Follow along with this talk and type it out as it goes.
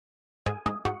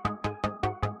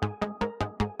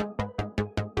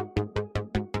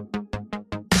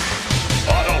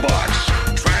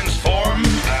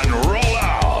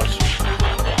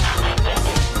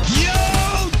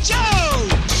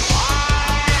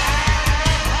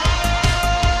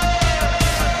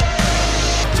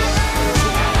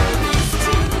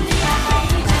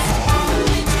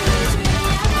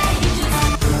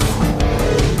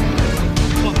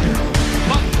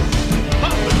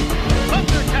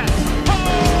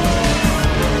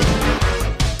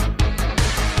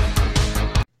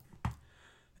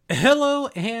Hello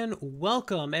and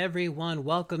welcome, everyone.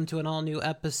 Welcome to an all-new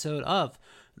episode of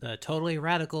the Totally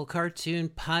Radical Cartoon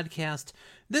Podcast.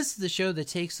 This is the show that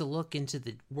takes a look into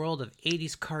the world of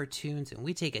 80s cartoons, and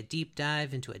we take a deep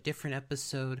dive into a different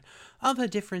episode of a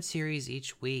different series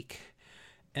each week.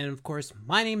 And of course,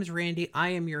 my name is Randy. I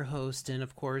am your host, and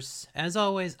of course, as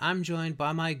always, I'm joined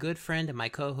by my good friend and my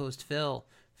co-host, Phil.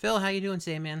 Phil, how you doing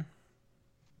today, man?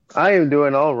 I am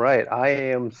doing all right. I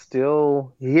am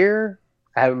still here.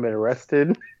 I haven't been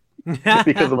arrested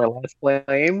because of my last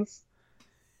claims.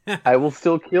 I will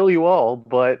still kill you all,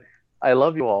 but I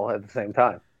love you all at the same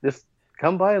time. Just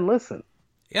come by and listen.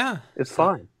 Yeah. It's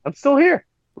fine. I'm still here.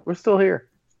 We're still here.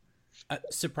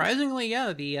 Surprisingly,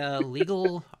 yeah, the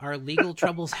our legal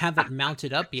troubles haven't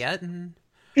mounted up yet. And...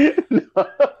 It's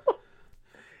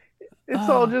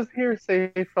all just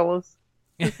hearsay, fellas.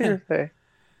 Just hearsay.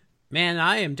 Man,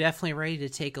 I am definitely ready to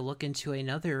take a look into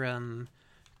another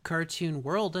cartoon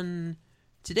world, and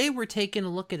today we're taking a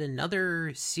look at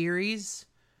another series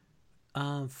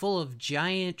full of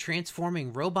giant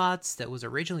transforming robots that was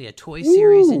originally a toy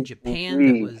series in Japan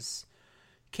that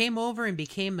came over and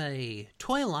became a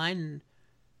toy line.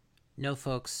 No,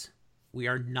 folks, we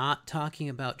are not talking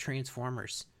about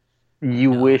Transformers. You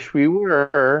wish we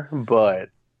were, but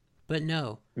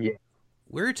no. Yeah.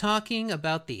 We're talking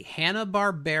about the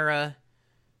Hanna-Barbera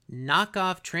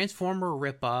knockoff Transformer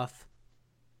ripoff,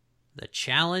 The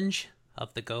Challenge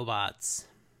of the GoBots.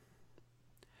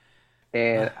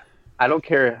 And I don't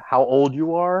care how old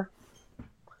you are.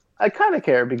 I kind of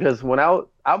care because when I'm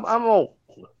old.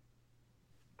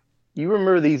 You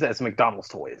remember these as McDonald's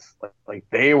toys. Like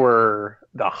they were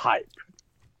the hype.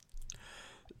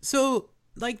 So,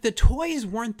 like, the toys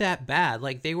weren't that bad.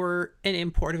 Like, they were an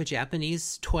import of a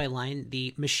Japanese toy line,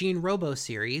 the Machine Robo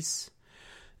series.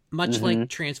 Much like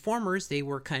Transformers, they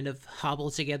were kind of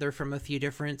hobbled together from a few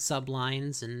different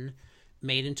sublines and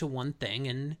made into one thing.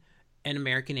 And an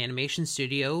American animation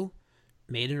studio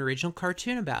made an original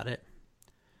cartoon about it.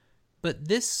 But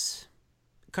this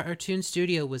cartoon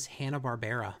studio was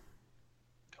Hanna-Barbera.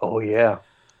 Oh, yeah.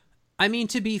 I mean,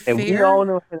 to be fair... And we all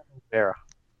know Hanna-Barbera.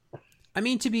 I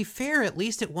mean, to be fair, at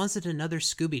least it wasn't another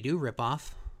Scooby-Doo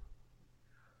ripoff.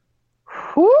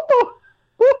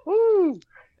 Woo!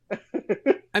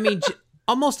 I mean,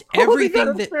 almost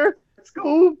everything that...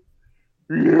 Scoob.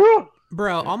 Yeah.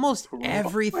 Bro, almost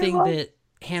everything that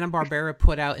Hanna-Barbera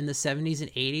put out in the 70s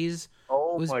and 80s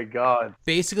was my God.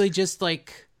 Basically just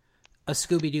like a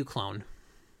Scooby-Doo clone.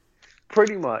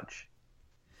 Pretty much.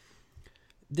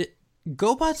 The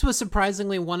GoBots was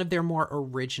surprisingly one of their more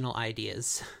original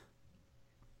ideas.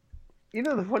 You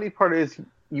know, the funny part is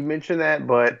you mentioned that,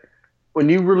 but when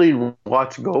you really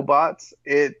watch GoBots,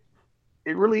 it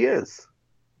really is.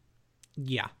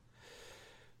 Yeah.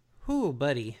 Ooh,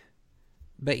 buddy.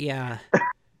 But yeah,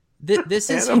 this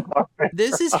is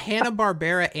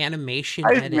Hanna-Barbera animation.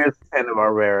 I miss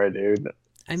Hanna-Barbera, dude.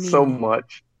 I mean, so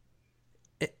much.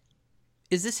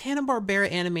 Is this Hanna-Barbera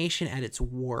animation at its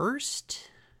worst?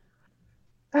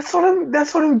 That's what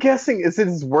I'm guessing. Is it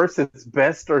its worst, its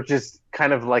best, or just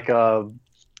kind of like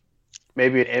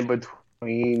maybe an in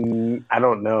between? I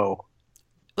don't know.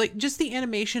 Like, just the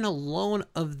animation alone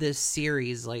of this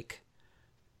series, like,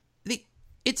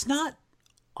 it's not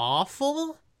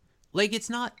awful. Like, it's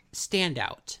not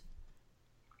standout.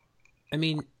 I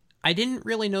mean, I didn't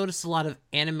really notice a lot of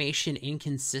animation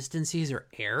inconsistencies or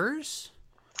errors.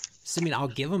 So, I mean, I'll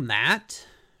give them that.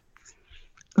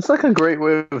 It's like a great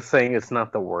way of saying it's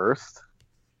not the worst.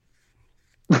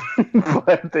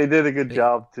 But they did a good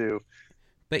job, too.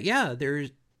 But yeah,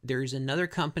 there's another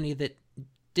company that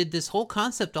did this whole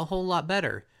concept a whole lot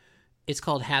better. It's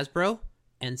called Hasbro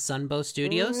and Sunbow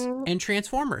Studios and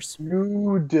Transformers.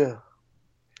 Dude. Did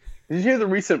you hear the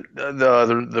recent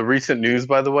the recent news,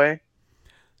 by the way?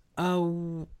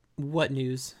 What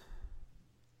news?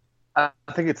 I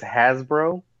think it's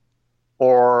Hasbro.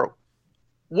 Or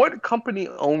what company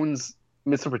owns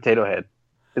Mr. Potato Head?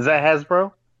 Is that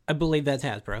Hasbro? I believe that's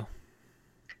Hasbro.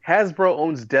 Hasbro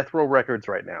owns Death Row Records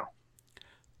right now.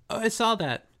 Oh, I saw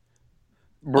that.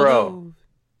 Bro. Although,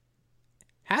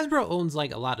 Hasbro owns,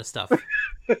 like, a lot of stuff.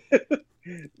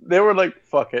 They were like,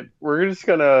 fuck it. We're just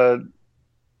gonna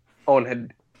own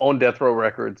Death Row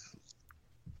Records.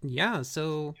 Yeah,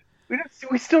 so...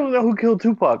 We still don't know who killed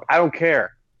Tupac. I don't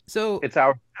care. So... It's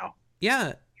ours now.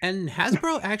 Yeah, and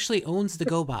Hasbro actually owns the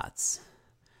GoBots.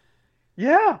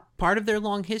 Yeah. Part of their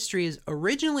long history is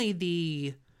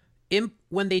originally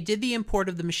when they did the import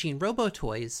of the Machine Robo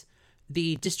toys,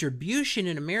 the distribution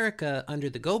in America under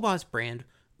the GoBots brand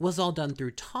was all done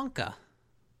through Tonka.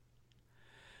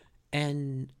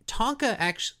 And Tonka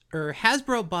actually, or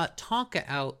Hasbro bought Tonka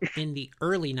out in the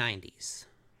early 90s.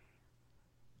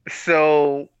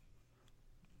 So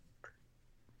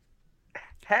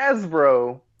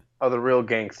Hasbro are the real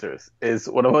gangsters, is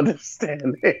what I'm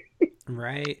understanding.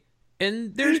 Right.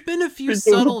 And there's been a few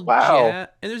Wow.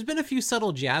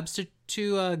 subtle jabs to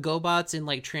GoBots in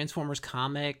like Transformers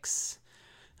comics.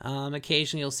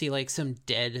 Occasionally you'll see like some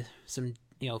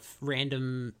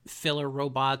random filler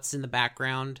robots in the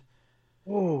background.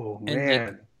 Oh And like,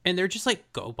 man. and they're just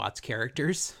like GoBots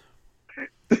characters.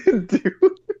 Dude.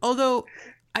 Although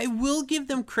I will give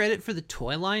them credit for the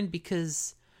toy line,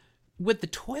 because with the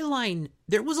toy line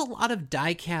there was a lot of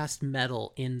die-cast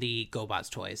metal in the GoBots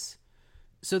toys.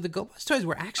 So the GoBots toys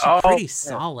were actually Oh pretty man.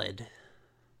 solid.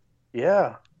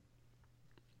 Yeah.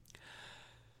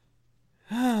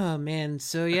 Oh man,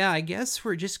 so yeah, I guess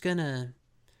we're just gonna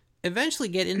eventually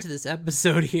get into this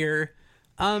episode here.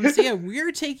 So yeah,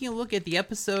 we're taking a look at the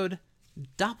episode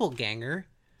Doppelganger.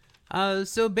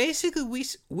 So basically,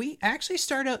 we actually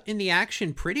start out in the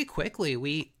action pretty quickly.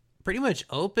 We pretty much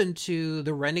open to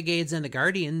the Renegades and the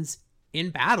Guardians in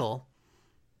battle.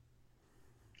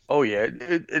 Oh yeah.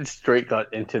 It straight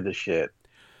got into the shit.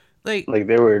 Like, Like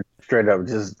they were straight up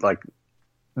just like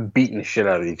beating the shit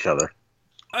out of each other.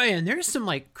 oh yeah, and there's some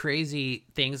like crazy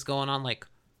things going on. Like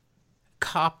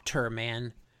Copter,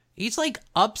 man, he's like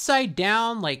upside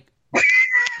down, like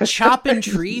chopping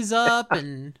trees up,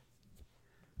 and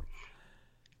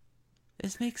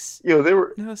this makes They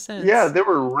were, no yeah, sense. they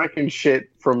were wrecking shit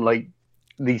from like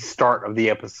the start of the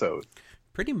episode.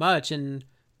 Pretty much, and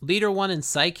Leader One and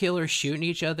Psykill are shooting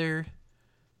each other.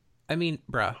 I mean,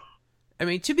 bruh. I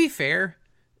mean, to be fair,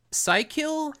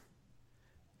 Psykill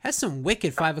has some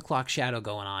wicked 5 o'clock shadow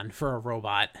going on for a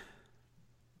robot.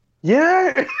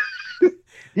 Yeah,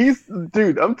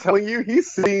 dude. I'm telling you, he's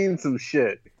seen some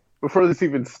shit before this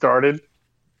even started.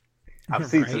 I've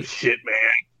seen some Right? shit,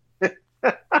 man.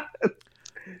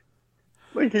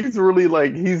 Like he's really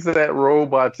like he's that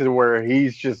robot to where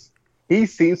he's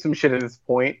seen some shit at this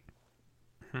point.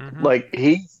 Mm-hmm. Like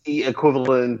he's the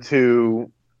equivalent to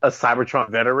a Cybertron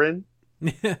veteran.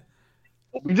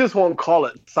 We just won't call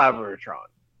it Cybertron.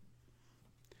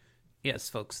 Yes,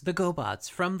 folks, the GoBots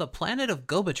from the planet of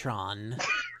Gobatron.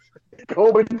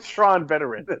 Cybertron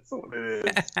veteran. That's what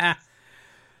it is.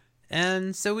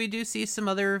 And so we do see some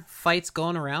other fights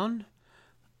going around.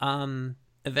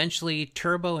 Eventually,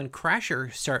 Turbo and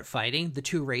Crasher start fighting, the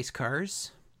two race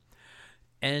cars.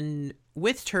 And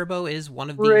with Turbo is one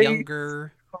of the Race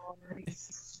younger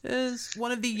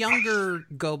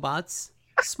GoBots,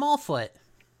 Smallfoot.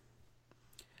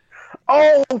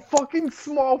 Oh, fucking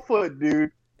Smallfoot,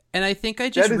 dude. And I think I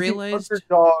just That is realized, the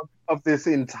underdog of this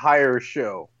entire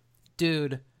show.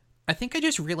 dude, I think I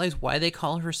just realized why they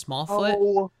call her Smallfoot.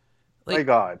 Oh my Like,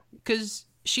 god. because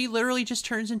she literally just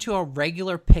turns into a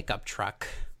regular pickup truck.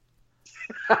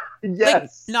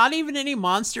 Yes. Like, not even any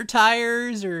monster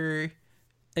tires or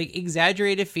like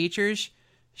exaggerated features.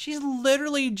 She's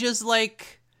literally just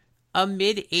like a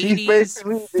mid She's 80s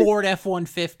basically Ford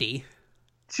F-150.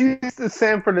 she's the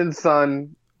Sanford and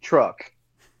Son truck.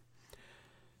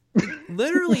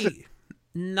 Literally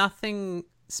nothing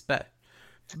but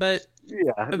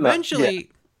Yeah.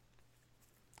 eventually,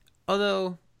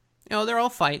 although they're all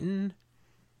fighting,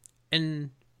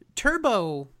 and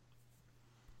Turbo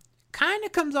kind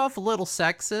of comes off a little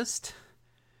sexist.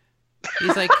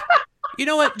 He's like, you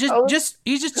know what? Just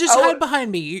hide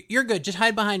behind me. You're good. Just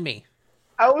hide behind me.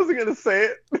 I wasn't gonna say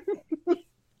it.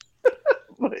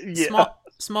 But yeah.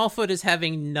 Smallfoot is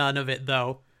having none of it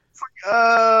though.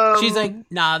 She's like,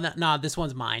 nah, this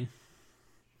one's mine.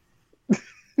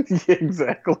 Yeah,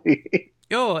 exactly.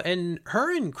 Yo, and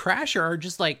her and Crasher are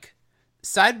just like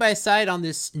side by side on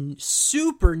this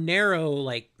super narrow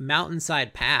like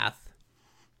mountainside path.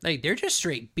 Like they're just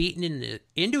straight beating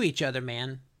into each other,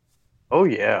 man. Oh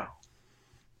yeah.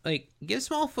 Like, give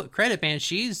Smallfoot credit, man.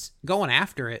 She's going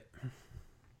after it.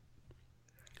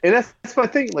 And that's my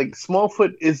thing. Like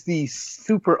Smallfoot is the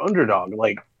super underdog.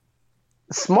 Like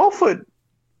Smallfoot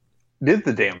did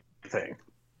the damn thing,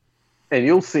 and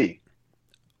you'll see.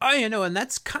 Oh, and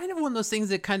that's kind of one of those things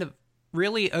that kind of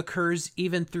really occurs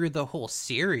even through the whole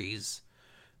series.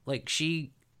 Like,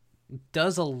 she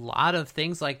does a lot of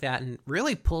things like that and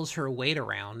really pulls her weight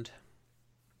around.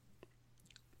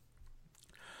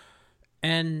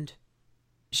 And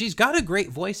she's got a great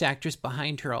voice actress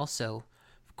behind her also.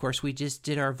 Of course, we just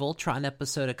did our Voltron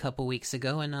episode a couple weeks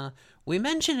ago, and we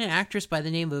mentioned an actress by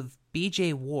the name of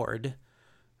B.J. Ward,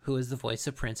 who is the voice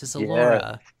of Princess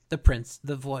Allura,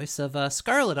 the voice of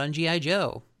Scarlet on G.I.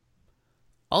 Joe,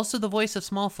 also the voice of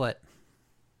Smallfoot.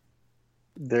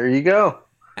 There you go.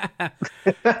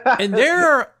 And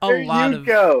there are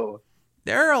go.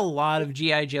 There are a lot of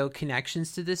G.I. Joe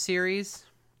connections to this series.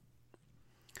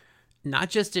 Not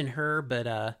just in her,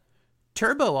 but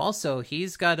Turbo also.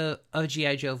 He's got a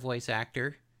G.I. Joe voice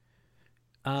actor.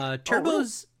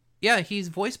 Turbo's, he's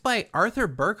voiced by Arthur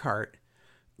Burkhart,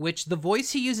 which the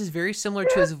voice he uses is very similar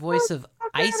to his voice of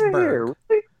Iceberg.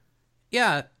 Really?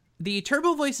 Yeah, the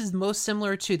Turbo voice is most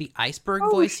similar to the Iceberg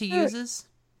voice he uses.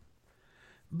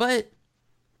 But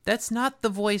that's not the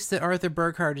voice that Arthur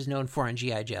Burkhart is known for on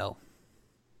G.I. Joe.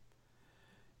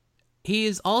 He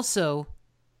is also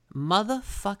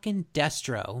motherfucking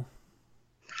Destro.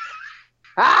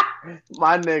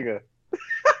 My nigga.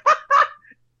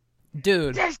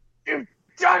 Dude. You've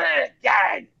done it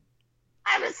again.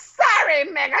 I'm sorry,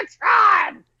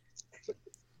 Megatron.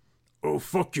 Oh,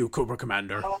 fuck you, Cobra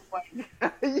Commander. Oh my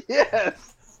God.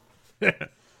 Yes.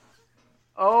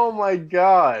 Oh my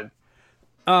God.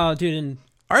 Oh, dude, and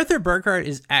Arthur Burkhart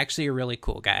is actually a really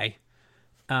cool guy.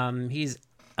 He's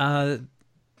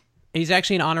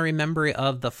actually an honorary member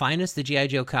of the Finest, the G.I.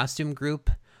 Joe costume group.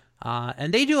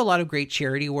 And they do a lot of great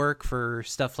charity work for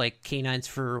stuff like Canines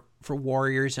for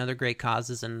Warriors and other great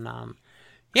causes. And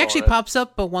he actually pops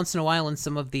up once in a while in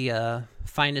some of the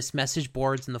Finest message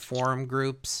boards and the forum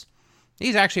groups.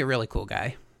 He's actually a really cool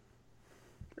guy.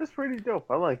 That's pretty dope.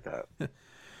 I like that.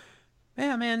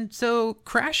 Yeah, man. So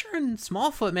Crasher and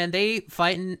Smallfoot, man, they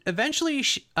fight, and eventually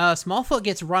Smallfoot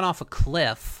gets run off a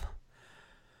cliff.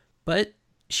 But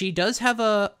she does have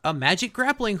a magic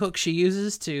grappling hook she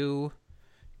uses to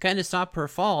kind of stop her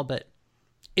fall, but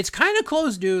it's kind of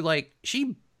close, dude. Like,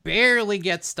 she barely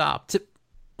gets stopped,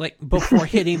 like, before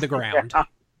hitting the ground.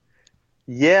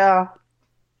 Yeah.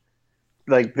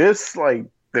 Like, this, like,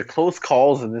 the close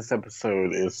calls in this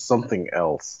episode is something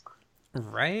else.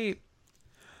 Right?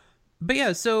 But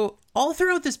yeah, so all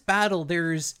throughout this battle,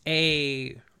 there's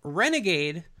a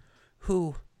renegade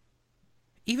who,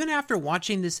 even after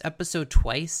watching this episode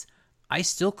twice, I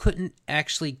still couldn't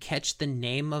actually catch the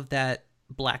name of that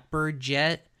Blackbird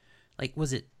jet. Like,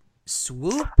 was it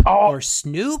Swoop or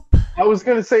Snoop? I was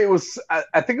going to say it was,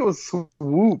 I think it was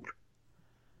Swoop.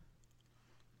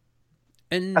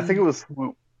 And I think it was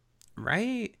Swoop.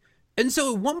 Right? And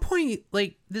so at one point,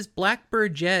 like, this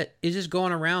Blackbird jet is just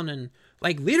going around, and,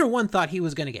 like, Leader One thought he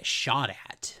was going to get shot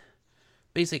at.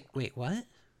 But he's like, wait, what?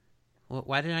 Well,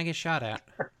 why didn't I get shot at?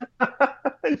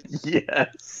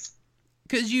 Yes.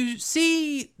 Because you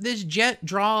see this jet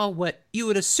draw what you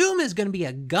would assume is going to be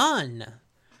a gun.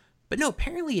 But no,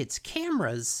 apparently it's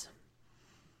cameras.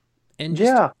 And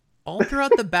just all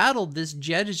throughout the battle, this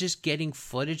jet is just getting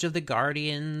footage of the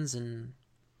Guardians and...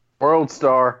 World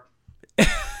Star.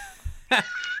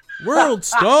 World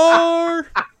Star!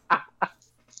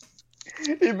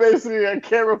 He basically got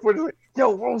camera footage like,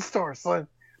 yo, World Star, son.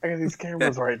 I got these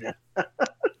cameras right now.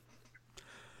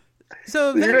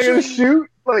 So you're not gonna shoot?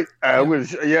 Like, I'm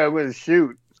gonna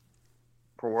shoot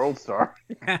for World Star.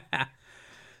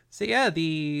 So yeah,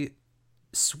 the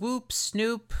Swoop,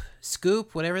 Snoop,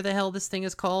 Scoop, whatever the hell this thing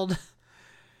is called,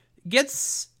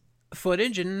 gets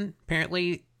footage, and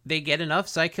apparently they get enough.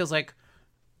 Psykill's like,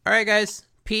 all right, guys,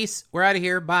 peace. We're out of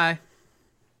here. Bye.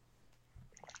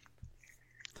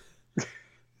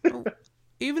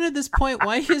 Even at this point,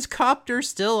 why is Copter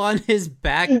still on his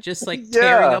back, just like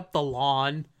tearing up the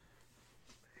lawn?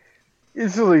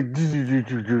 It's like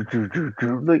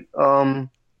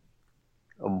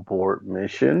abort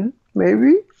mission,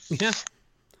 maybe? Yeah.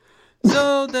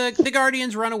 So the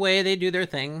Guardians run away, they do their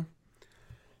thing.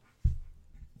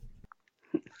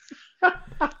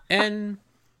 And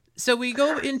so we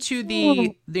go into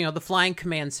the flying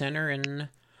command center, and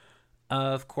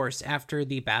of course, after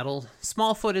the battle,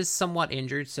 Smallfoot is somewhat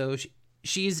injured, so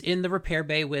she's in the repair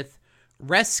bay with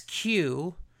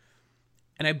Rescue.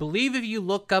 And I believe if you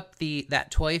look up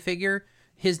that toy figure,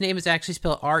 his name is actually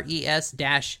spelled RES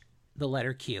dash the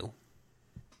letter Q.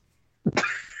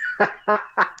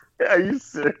 Are you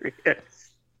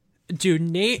serious? Dude,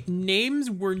 names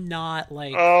were not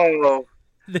like... Oh,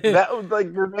 that was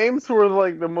like, the names were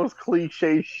like the most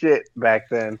cliche shit back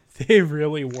then. They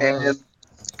really were. And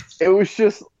it was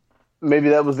just, maybe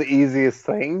that was the easiest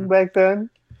thing back then.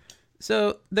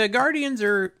 So the Guardians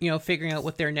are, figuring out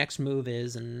what their next move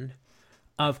is, and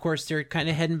of course they're kind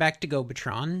of heading back to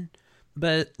Gobatron.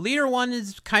 But Leader One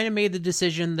has kind of made the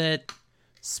decision that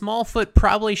Smallfoot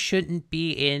probably shouldn't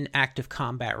be in active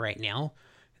combat right now,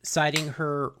 citing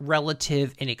her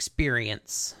relative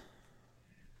inexperience.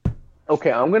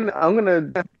 Okay, I'm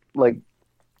gonna like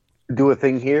do a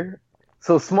thing here.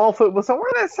 So Smallfoot was like,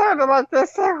 "What is that about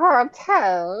this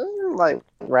hotel?" Like,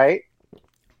 right?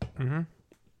 Mm-hmm.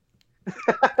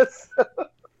 So,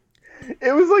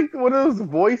 it was one of those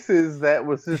voices that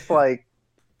was just like,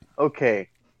 okay,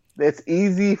 that's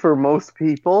easy for most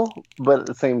people, but at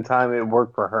the same time, it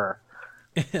worked for her.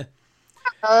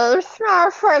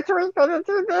 Smallfoot was gonna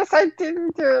do this. I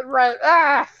didn't do it right.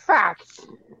 Ah, fuck.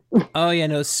 Oh yeah,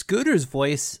 no, Scooter's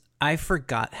voice. I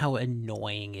forgot how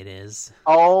annoying it is.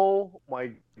 Oh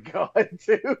my god,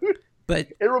 dude! But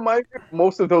it reminds me of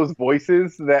most of those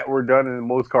voices that were done in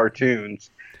most cartoons.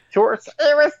 Shorts.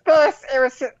 It was this. It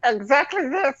was exactly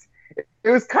this. It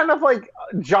was kind of like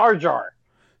Jar Jar.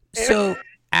 So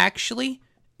actually,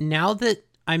 now that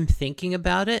I'm thinking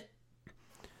about it,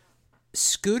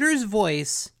 Scooter's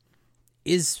voice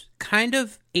is kind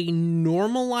of a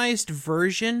normalized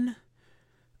version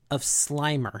of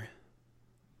Slimer.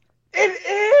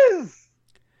 It is,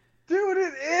 dude.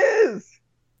 It is.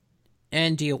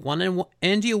 And do you want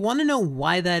to know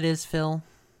why that is, Phil?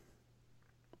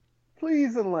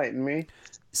 Please enlighten me.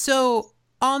 So,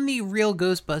 on the Real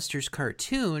Ghostbusters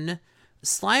cartoon,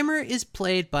 Slimer is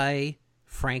played by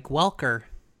Frank Welker.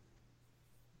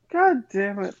 God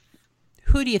damn it.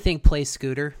 Who do you think plays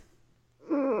Scooter?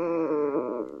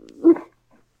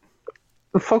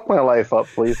 Fuck my life up,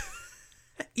 please.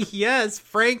 Yes,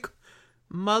 Frank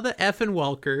Mother effing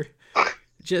Welker.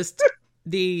 Just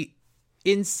the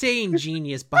insane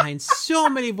genius behind so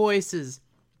many voices.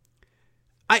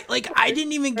 I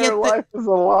didn't even get life is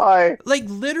a lie. Like,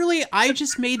 literally, I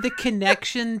just made the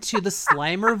connection to the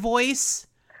Slimer voice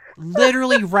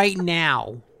literally right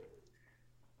now.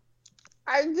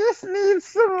 I just need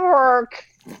some work.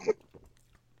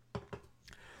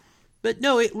 But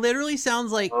no, it literally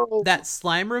sounds like that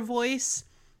Slimer voice,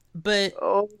 but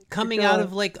coming out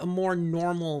of like a more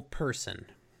normal person.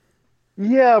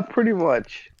 Yeah, pretty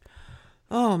much.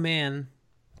 Oh, man.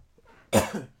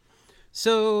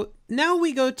 So now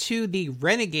we go to the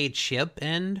Renegade ship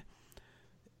and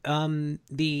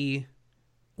the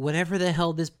whatever the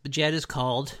hell this jet is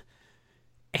called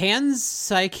hands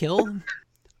Psykill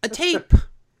a tape.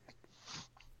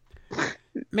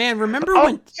 Man, remember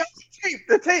when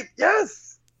the tape,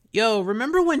 yes. Yo,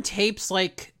 remember when tapes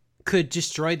like could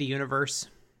destroy the universe?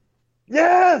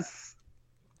 Yes.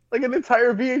 Like an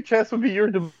entire VHS would be your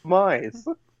demise.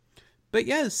 But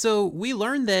yeah, so we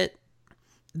learned that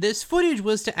this footage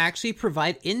was to actually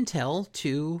provide intel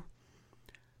to,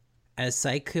 as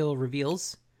Psykill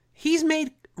reveals, he's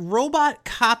made robot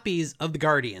copies of the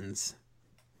Guardians.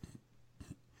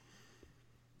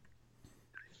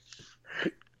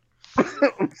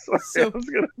 I'm sorry, I was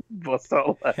gonna bust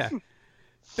out laughing. Yeah.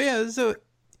 But yeah, so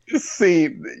this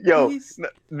scene,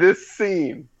 this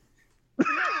scene.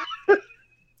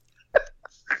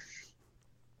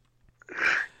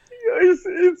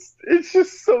 It's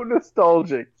just so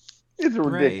nostalgic. It's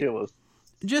ridiculous.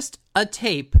 Right. Just a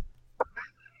tape.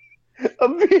 A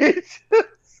VHS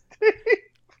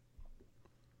tape.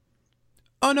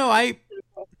 Oh no,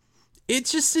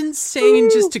 it's just insane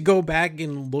just to go back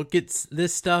and look at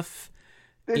this stuff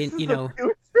in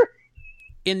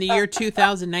in the year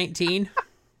 2019.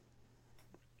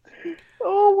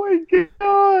 Oh my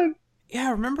god.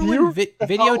 Yeah, remember when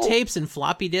videotapes and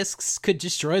floppy disks could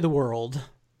destroy the world?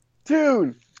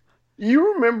 Dude,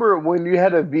 you remember when you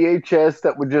had a VHS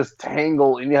that would just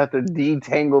tangle and you have to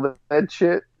detangle that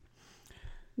shit?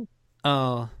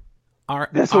 Oh,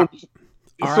 R.I.P.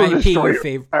 your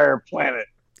favorite entire planet.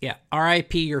 Yeah,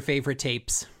 R.I.P. your favorite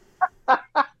tapes.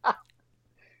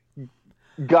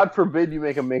 God forbid you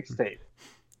make a mixtape.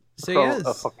 So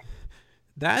yes,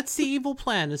 that's the evil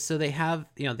plan. Is so they have,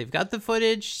 they've got the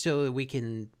footage, so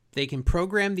they can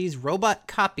program these robot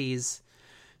copies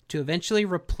to eventually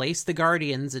replace the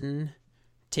Guardians and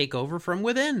take over from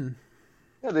within.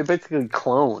 Yeah, they basically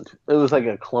cloned. It was like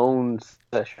a clone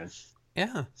session.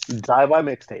 Yeah. Die by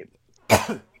mixtape.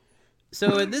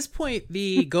 So at this point,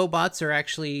 the GoBots are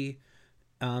actually,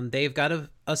 they've got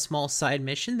a small side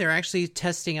mission. They're actually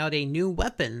testing out a new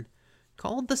weapon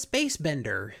called the Space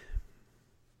Bender.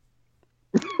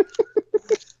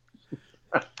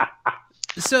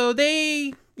 So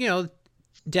they,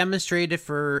 demonstrated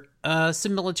for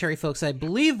some military folks. I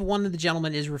believe one of the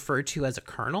gentlemen is referred to as a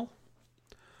colonel.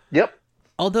 Yep.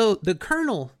 Although the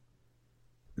colonel,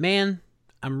 man,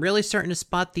 I'm really starting to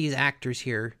spot these actors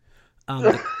here.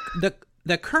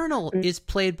 The colonel is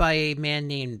played by a man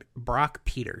named Brock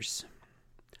Peters.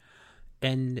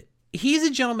 And he's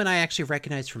a gentleman I actually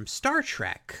recognize from Star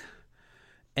Trek.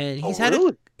 And he's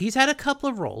had a couple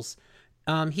of roles.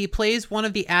 He plays one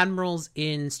of the admirals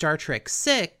in Star Trek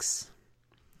VI.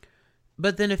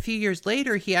 But then a few years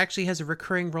later, he actually has a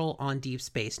recurring role on Deep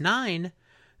Space Nine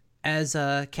as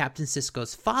Captain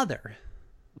Sisko's father.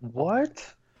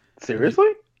 What?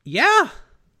 Seriously? Yeah.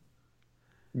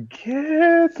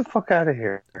 Get the fuck out of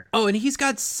here. Oh, and he's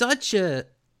got such a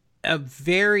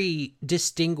very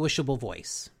distinguishable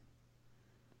voice.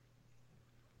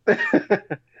 That's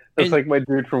And like my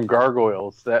dude from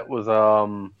Gargoyles. That was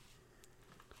oh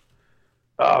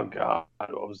god,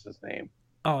 what was his name?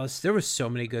 oh, there was so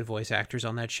many good voice actors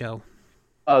on that show.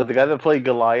 The guy that played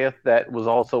Goliath that was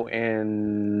also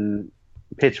in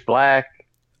Pitch Black.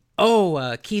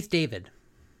 Oh, Keith David.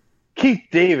 Keith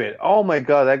David. Oh my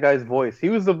god, that guy's voice. He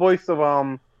was the voice of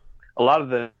a lot of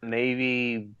the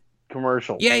Navy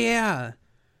commercials. Yeah, yeah.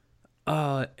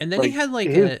 And then Like, he had like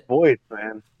his voice,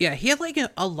 man. yeah, he had like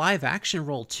a live action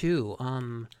role too.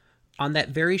 On that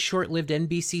very short-lived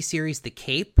NBC series, The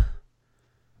Cape.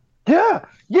 Yeah.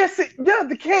 Yes. Yeah.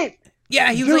 The Cape.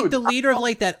 Yeah, he was Dude, like the leader of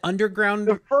like that underground.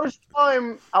 The first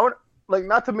time I would like,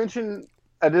 not to mention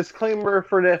a disclaimer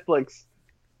for Netflix.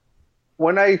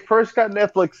 When I first got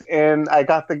Netflix and I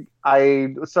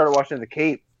started watching The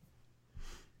Cape.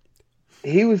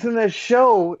 He was in that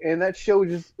show, and that show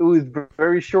it was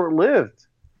very short lived.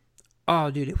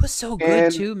 Oh, dude, it was so good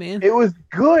And too, man. it was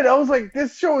good. I was like,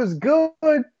 this show is good,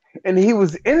 and he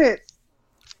was in it,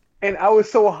 and I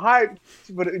was so hyped,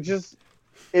 but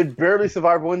it barely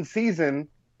survived one season,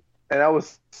 and I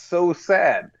was so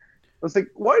sad. I was like,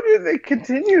 why did they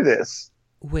continue this?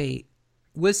 Wait,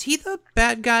 was he the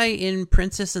bad guy in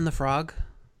Princess and the Frog?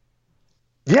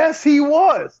 Yes, he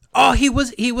was. Oh, he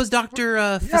was Dr.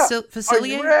 Facilier? Are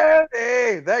you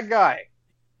ready? That guy.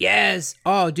 Yes.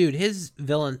 Oh, dude, his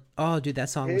villain. Oh, dude, that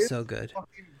song was so good.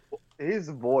 His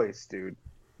voice, dude.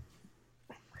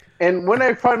 And when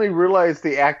I finally realized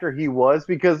the actor he was,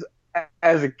 because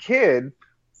as a kid,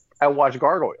 I watched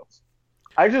Gargoyles.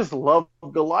 I just loved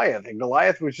Goliath, and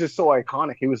Goliath was just so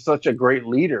iconic. He was such a great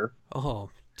leader. Oh,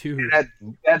 dude. That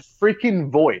freaking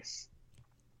voice.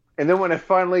 And then when I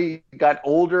finally got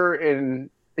older and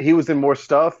he was in more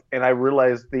stuff, and I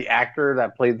realized the actor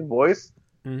that played the voice,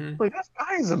 like, this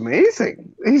guy is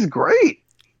amazing. He's great.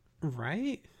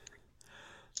 Right?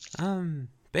 But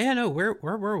yeah, no, where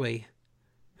were we?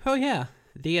 Oh yeah.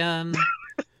 The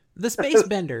space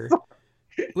bender.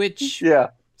 Which Yeah.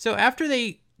 So after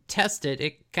they test it,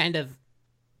 it kind of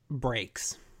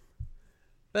breaks.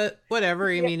 But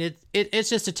whatever, I mean it's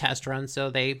just a test run,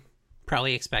 so they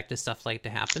probably expected stuff like to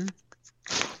happen.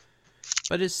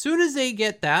 But as soon as they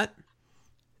get that,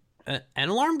 an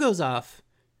alarm goes off.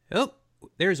 Oh,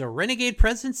 there's a renegade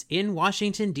presence in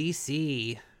Washington,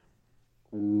 D.C.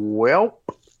 Well.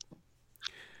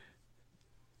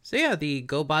 So yeah, the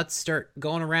GoBots start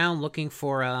going around looking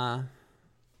for,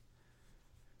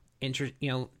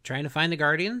 trying to find the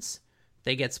Guardians.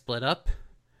 They get split up.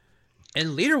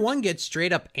 And Leader 1 gets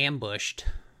straight up ambushed.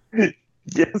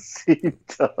 Yes, he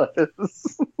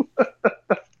does.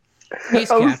 He's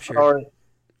captured. Sorry.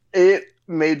 It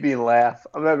made me laugh.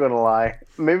 I'm not going to lie.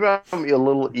 Maybe I'm a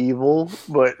little evil,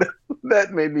 but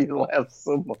that made me laugh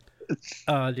so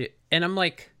much. Dude. And I'm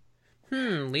like,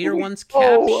 Leader 1's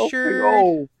captured.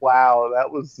 Oh, wow.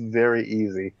 That was very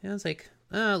easy. And I was like,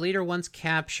 Leader 1's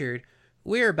captured.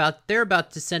 They're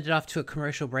about to send it off to a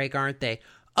commercial break, aren't they?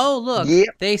 Oh, look,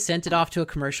 Yep. They sent it off to a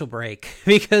commercial break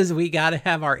because we got to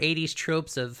have our 80s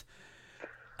tropes of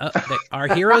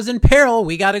our heroes in peril.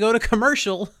 We got to go to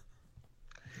commercial.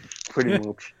 Pretty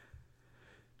much.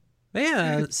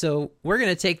 Yeah, so we're going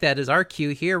to take that as our cue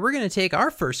here. We're going to take our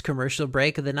first commercial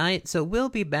break of the night, so we'll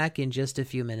be back in just a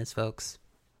few minutes, folks.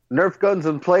 Nerf guns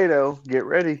and Play-Doh. Get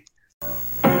ready.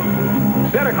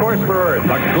 Set a course for Earth.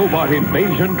 The GoBot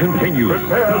invasion continues.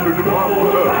 Prepare to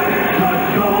devour Earth.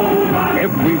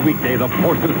 Every weekday, the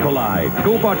forces collide.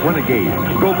 GoBot Renegades,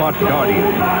 GoBot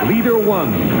Guardians, Leader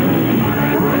 1,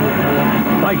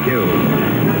 Psycho,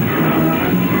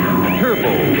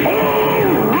 Turbo,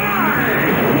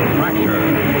 Thrasher,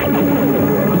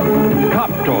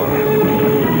 Coptor,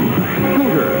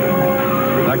 Scooter.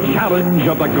 The challenge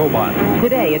of the GoBot.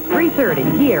 Today at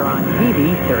 3:30 here on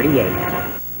TV 38.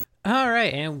 All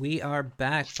right, and we are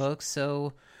back, folks.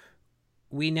 So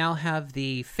we now have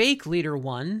the fake Leader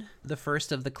 1, the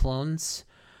first of the clones,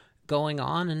 going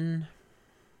on,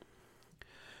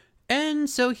 and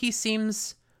so he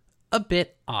seems a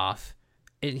bit off.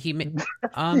 And he,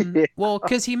 Yeah. well,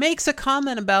 because he makes a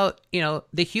comment about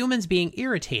the humans being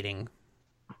irritating.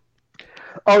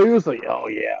 Oh, he was like, oh,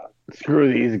 yeah,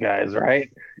 screw these guys, right?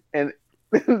 And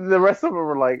the rest of them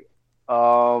were like,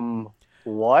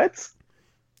 what?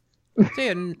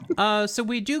 So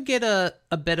we do get a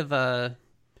bit of a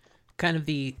kind of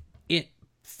the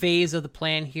phase of the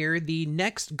plan here. The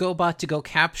next GoBot to go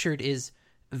captured is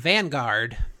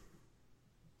Vanguard.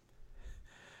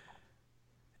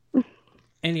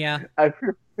 And yeah.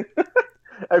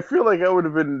 I feel like I would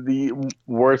have been the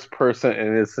worst person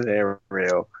in this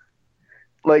scenario.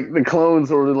 Like, the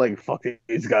clones were like, fuck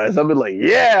these guys. I've been like,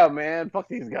 yeah, man, fuck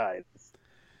these guys.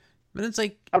 But it's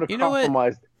like, I would you have know what?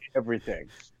 compromised everything.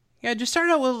 Yeah, just start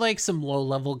out with like some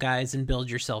low-level guys and build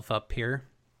yourself up here.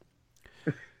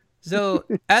 So,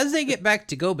 as they get back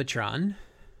to Gobatron,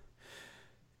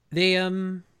 they,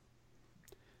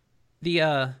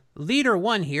 the Leader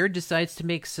 1 here decides to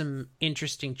make some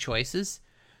interesting choices.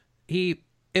 He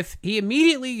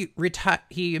immediately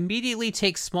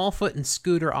takes Smallfoot and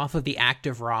Scooter off of the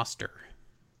active roster.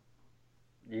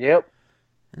 Yep.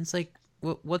 And it's like,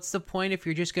 what's the point if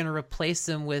you're just going to replace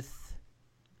them with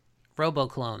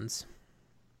Robo-clones?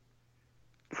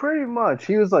 Pretty much.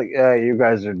 He was like, yeah, you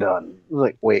guys are done. I was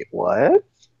like, wait, what?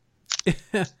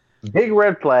 Big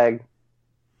red flag.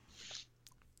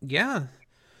 Yeah.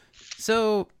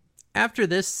 So, after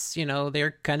this,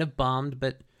 they're kind of bummed,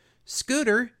 but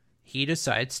Scooter, he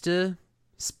decides to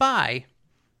spy.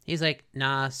 He's like,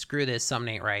 nah, screw this,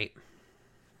 something ain't right.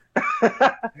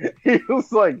 He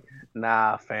was like,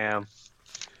 nah, fam.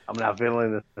 I'm not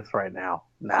feeling this right now.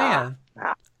 Nah.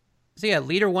 So yeah,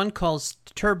 Leader 1 calls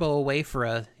Turbo away for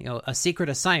a secret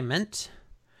assignment.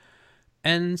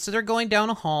 And so they're going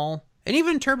down a hall. And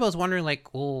even Turbo's wondering,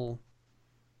 like, well,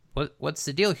 what's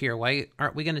the deal here? Why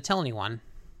aren't we going to tell anyone?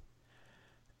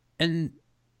 And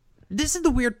this is the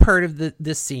weird part of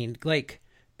this scene. Like,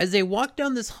 as they walk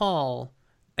down this hall,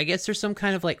 I guess there's some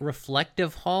kind of, like,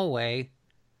 reflective hallway.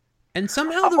 And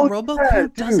somehow the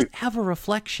RoboClone doesn't have a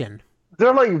reflection.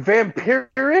 They're like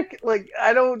vampiric. Like,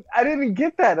 I didn't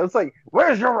get that. I was like,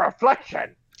 where's your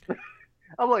reflection?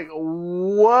 I'm like,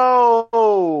 whoa,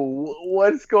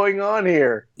 what's going on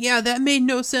here? Yeah, that made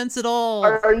no sense at all.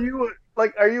 Are you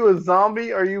a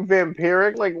zombie? Are you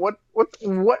vampiric? Like,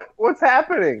 what's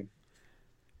happening?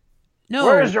 No,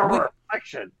 where's your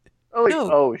reflection? Oh, like,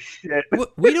 no, oh shit.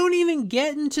 We don't even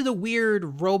get into the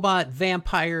weird robot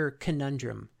vampire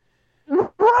conundrum.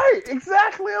 Right,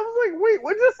 exactly. I was like, wait,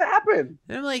 what just happened?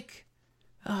 And I'm like,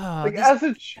 oh, like, as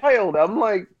a child, I'm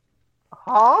like,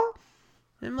 huh?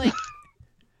 I'm like,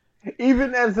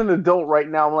 even as an adult right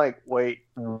now, I'm like, wait,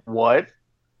 what?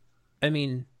 I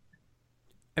mean,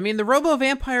 the robo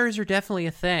vampires are definitely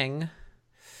a thing.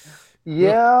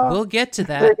 Yeah, we'll get to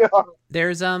that. They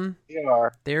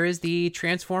are. There is the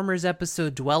Transformers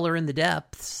episode Dweller in the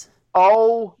Depths.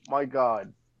 Oh my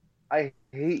god, I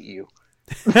hate you.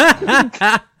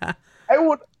 I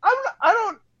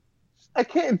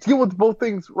can't deal with both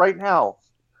things right now.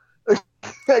 I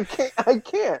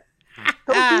can't. Don't do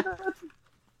that.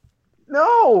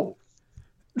 No.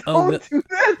 Don't do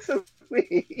that to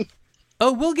me.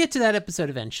 Oh, we'll get to that episode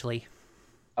eventually.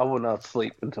 I will not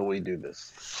sleep until we do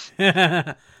this.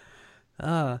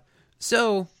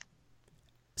 So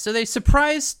they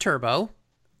surprise Turbo,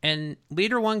 and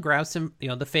Leader 1 grabs him,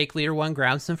 the fake Leader 1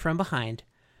 grabs him from behind.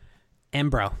 And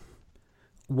bro,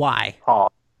 why? Oh.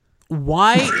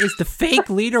 Why is the fake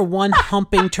Leader 1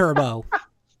 humping Turbo?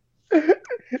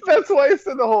 That's why I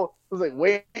said I was like,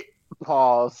 wait,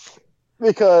 pause.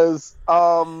 Because,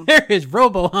 there is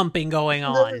robo humping going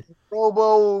on.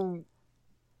 Robo,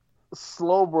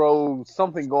 slow bro,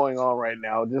 something going on right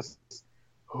now. Just,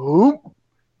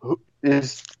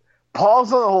 just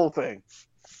pause on the whole thing.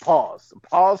 Pause.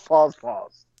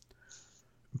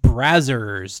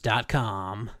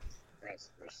 Brazzers.com.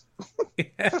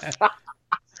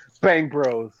 Bang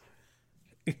Bros.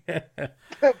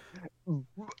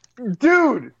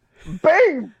 Dude,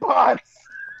 Bang Bots.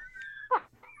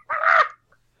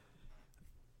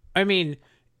 I mean,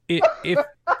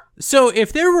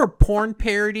 if there were porn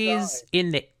parodies in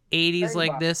the 80s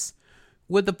like this,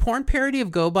 would the porn parody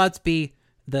of GoBots be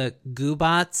the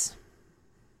Goobots?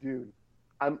 Dude,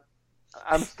 I'm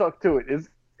stuck to it.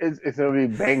 It's gonna be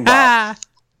Bang Bots.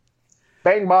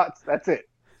 Bang Bots, that's it.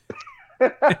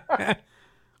 It's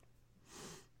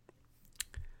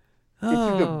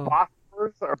either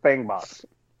Botsverse or Bang Bots.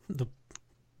 The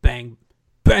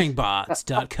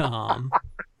Bangbots.com.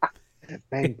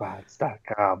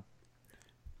 Bangbots.com.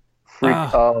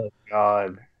 Oh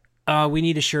god. We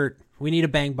need a shirt. We need a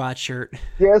Bangbot shirt.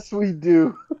 Yes, we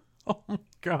do. Oh my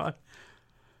god.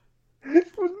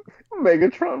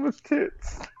 Megatron with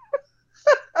tits.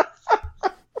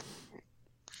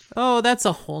 Oh, that's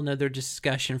a whole nother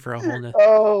discussion for a whole nother.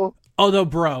 Oh. Although,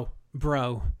 bro.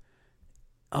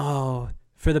 Oh,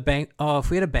 for the bang. Oh, if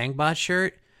we had a Bangbot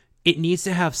shirt, it needs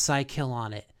to have Psykill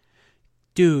on it,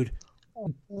 dude.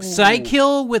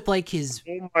 Psykill with like his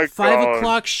 5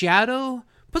 o'clock shadow.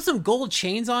 Put some gold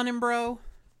chains on him, bro.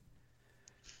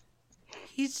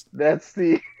 That's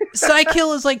the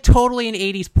Psykill is like totally an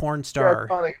 80s porn star.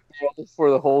 iconic for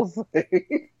the whole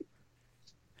thing.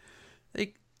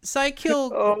 Like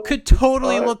Psykill could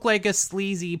totally look like a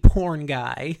sleazy porn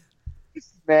guy.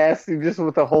 Nasty, just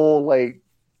with a whole like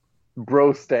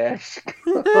bro stash.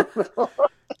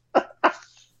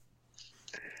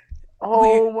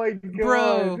 Oh my god,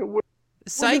 bro!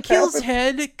 Psykill's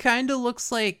head kind of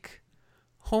looks like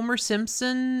Homer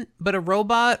Simpson, but a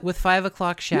robot with 5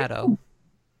 o'clock shadow.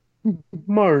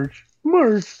 Marge.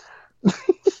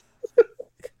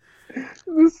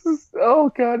 This is, oh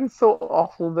god, it's so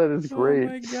awful that it's great.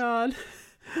 Oh my god.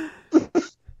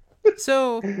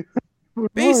 So,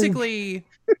 basically,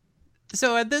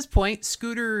 at this point,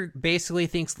 Scooter basically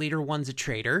thinks Leader One's a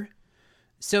traitor.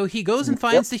 So he goes and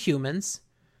finds the humans,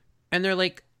 and they're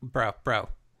like, bro,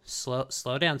 slow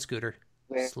down, Scooter.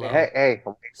 Slow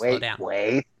down.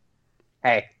 Wait.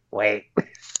 Hey, wait.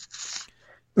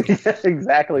 Yeah,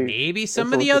 exactly. Maybe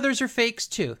some of the others are fakes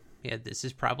too. Yeah, this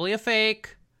is probably a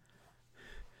fake.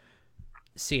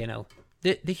 So, you know,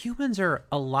 the humans are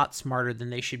a lot smarter than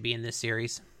they should be in this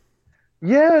series.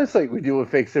 Yeah, it's like we deal with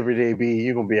fakes every day, B.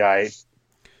 You're going to be all right.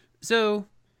 So,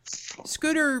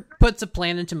 Scooter puts a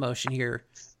plan into motion here.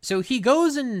 So he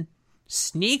goes and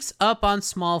sneaks up on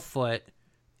Smallfoot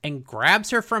and grabs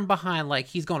her from behind like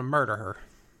he's going to murder her.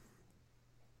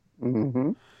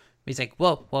 Mm-hmm. He's like,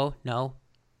 whoa, no.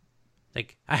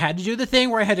 Like, I had to do the thing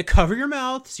where I had to cover your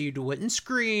mouth so you wouldn't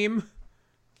scream.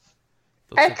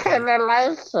 I kind of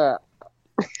like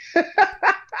it.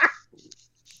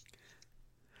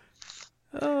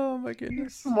 Oh my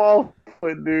goodness.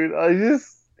 Smallfoot, dude.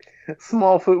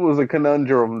 Smallfoot was a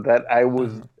conundrum that I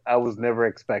was never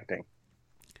expecting.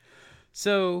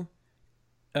 So,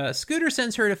 Scooter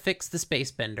sends her to fix the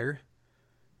space bender.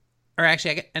 Or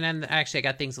actually, I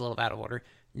got things a little out of order.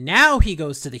 Now he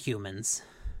goes to the humans.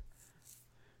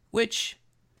 Which,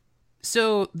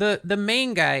 so the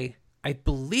main guy, I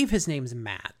believe his name's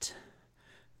Matt.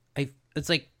 It's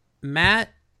like Matt,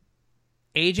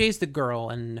 AJ's the girl,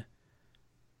 and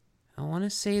I want to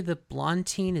say the blonde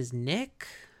teen is Nick.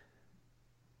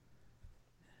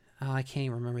 Oh, I can't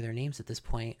even remember their names at this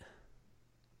point.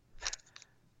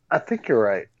 I think you're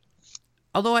right.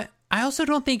 Although I also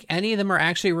don't think any of them are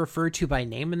actually referred to by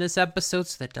name in this episode,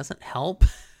 so that doesn't help.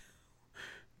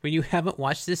 When you haven't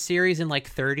watched this series in like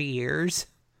 30 years.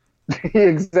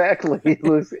 Exactly.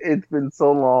 It's been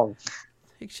so long.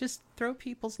 Like, just throw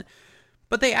people's...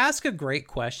 But they ask a great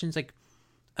question. It's like,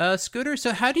 Scooter,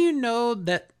 so how do you know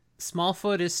that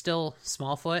Smallfoot is still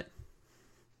Smallfoot?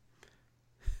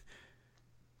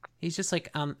 He's just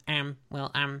like, I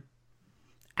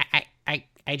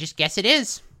just guess it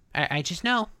is. I just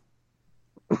know.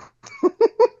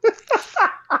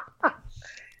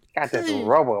 Got this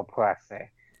robo pussy.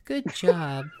 Good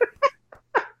job.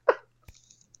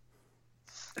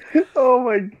 Oh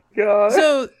my god.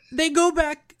 So they go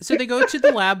to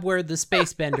the lab where the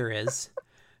space bender is.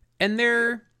 And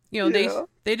they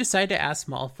decide to ask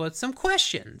Smallfoot some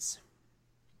questions.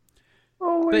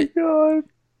 Oh my god.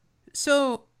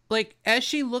 So, like, as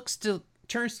she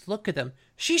turns to look at them,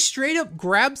 she straight up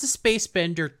grabs the space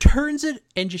bender, turns it,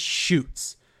 and just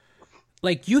shoots.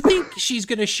 Like, you think she's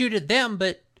gonna shoot at them,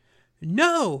 but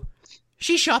no.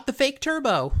 She shot the fake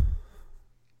turbo.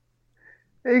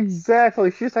 Exactly.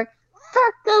 She's like,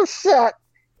 fuck this shit.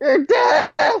 You're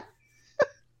dead.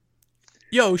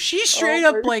 Yo, she straight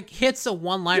up, like, hits a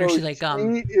one-liner. She's like, she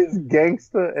is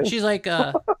gangsta. She's like,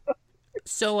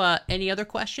 so, any other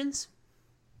questions?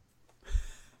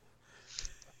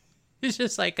 He's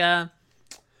just like, fuck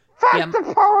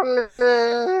the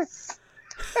police.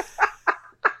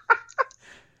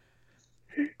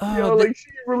 Like, she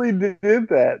really did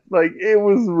that. Like, it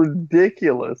was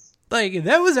ridiculous. Like,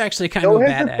 that was actually kind of a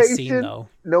badass scene, though.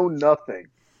 No, nothing.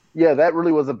 Yeah, that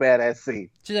really was a badass scene.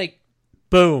 She's like,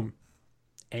 boom.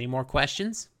 Any more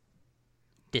questions?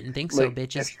 Didn't think so,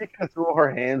 bitches. If she could throw her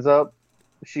hands up,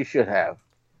 she should have.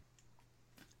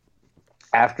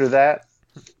 After that,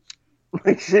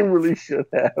 like, she really should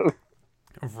have.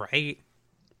 Right.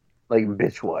 Like,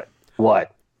 bitch,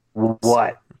 what?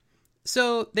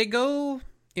 So they go,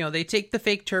 they take the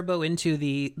fake turbo into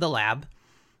the lab,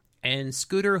 and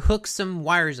Scooter hooks some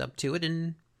wires up to it,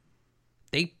 and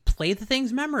they play the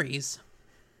thing's memories.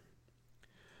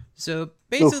 So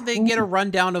basically, they get a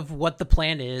rundown of what the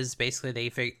plan is. Basically,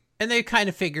 they kind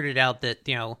of figured it out that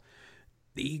they're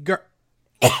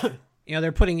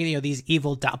putting these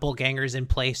evil doppelgangers in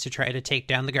place to try to take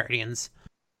down the Guardians.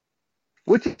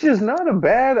 Which is not a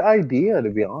bad idea, to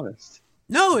be honest.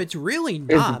 No, it's really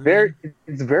not.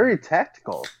 It's very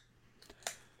tactical.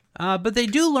 But they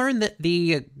do learn that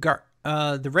the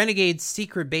The Renegades'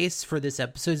 secret base for this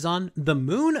episode is on the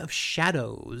Moon of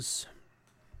Shadows.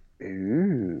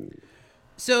 Ooh.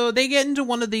 So they get into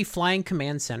one of the flying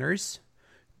command centers,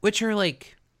 which are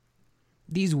like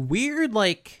these weird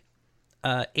like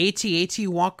AT-AT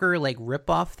Walker like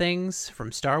rip-off things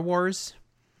from Star Wars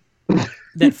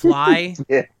that fly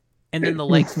Yeah. and then the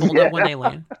legs fold up when they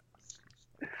land.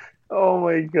 Oh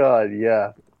my god,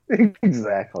 yeah.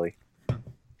 Exactly.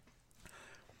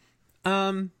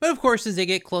 But of course, as they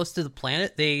get close to the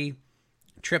planet, they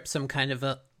trip some kind of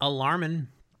a alarm, and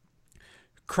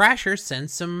Crasher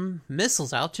sends some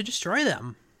missiles out to destroy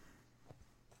them.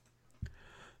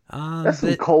 That's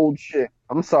some cold shit.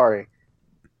 I'm sorry.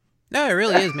 No, it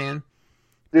really is, man.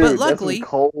 Dude, But luckily,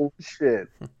 that's some cold shit.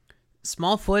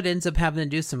 Smallfoot ends up having to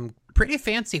do some pretty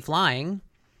fancy flying.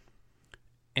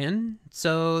 And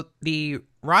so the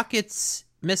rocket's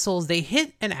missiles, they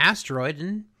hit an asteroid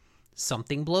and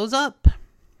something blows up.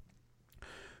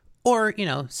 Or,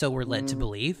 so we're led to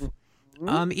believe.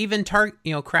 Even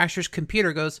Crasher's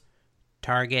computer goes,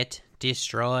 target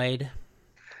destroyed.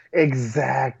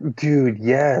 Dude,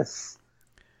 yes.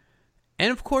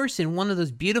 And of course, in one of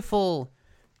those beautiful,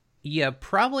 you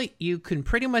can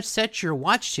pretty much set your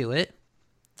watch to it.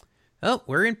 Oh,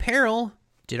 we're in peril.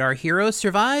 Did our heroes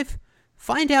survive?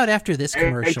 Find out after this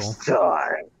commercial.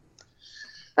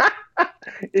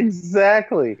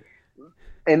 Exactly.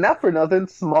 And not for nothing,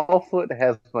 Smallfoot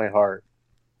has my heart.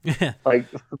 Like,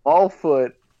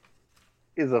 Smallfoot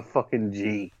is a fucking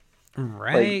G.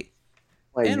 Right.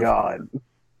 My God.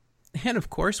 And of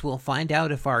course, we'll find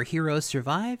out if our heroes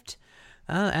survived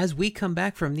as we come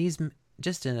back from these,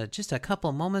 just a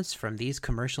couple moments from these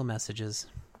commercial messages.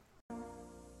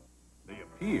 They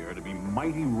appear to be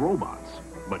mighty robots,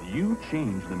 but you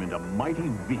change them into mighty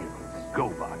vehicles.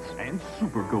 GoBots and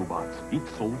Super GoBots, each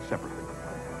sold separately.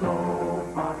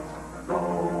 GoBots,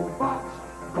 GoBots,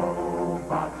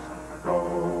 GoBots,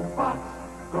 GoBots,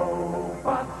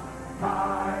 GoBots,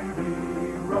 mighty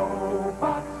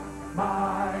robots,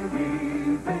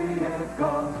 mighty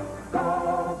vehicles,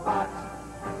 GoBots.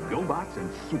 GoBots and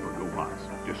Super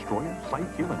GoBots, Destroyer,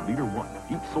 Sidekill, and Leader 1,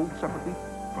 each sold separately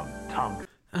from Tom.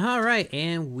 All right,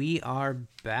 and we are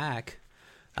back.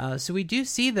 So we do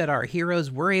see that our heroes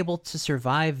were able to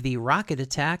survive the rocket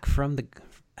attack from the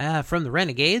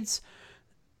Renegades.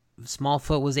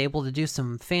 Smallfoot was able to do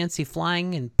some fancy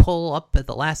flying and pull up at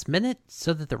the last minute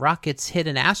so that the rockets hit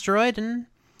an asteroid, and,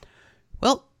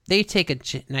 well, they take a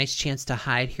nice chance to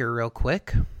hide here real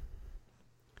quick.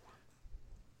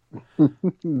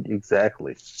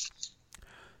 Exactly.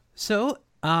 So,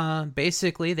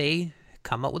 basically, they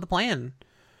come up with a plan.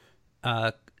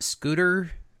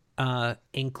 Scooter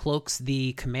encloaks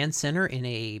the command center in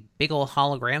a big old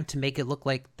hologram to make it look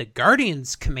like the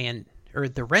Guardians command, or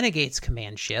the Renegades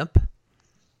command ship.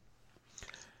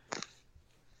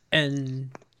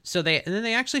 And so then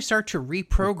they actually start to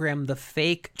reprogram the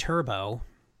fake turbo.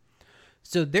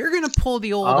 So they're going to pull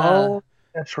the old...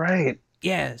 that's right.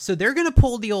 Yeah, so they're going to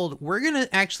pull the old, we're going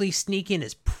to actually sneak in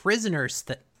as prisoners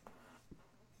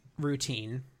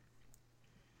routine.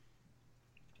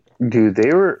 Dude,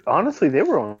 they were on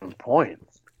point.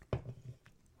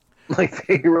 Like,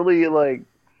 they really,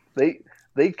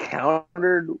 they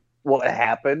countered what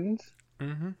happened.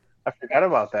 Mm-hmm. I forgot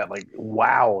about that. Like,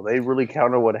 wow, they really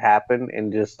countered what happened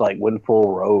and just, went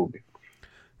full rogue.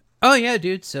 Oh, yeah,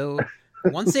 dude. So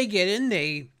once they get in,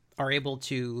 they are able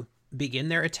to begin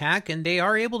their attack, and they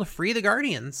are able to free the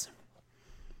Guardians.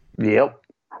 Yep.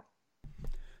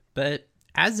 But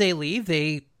as they leave,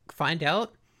 they find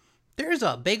out there's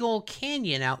a big old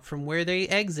canyon out from where they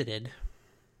exited.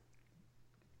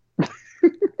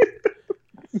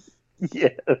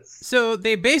 Yes. So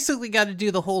they basically got to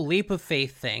do the whole leap of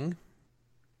faith thing.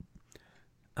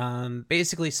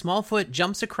 Basically, Smallfoot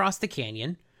jumps across the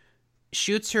canyon,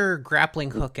 shoots her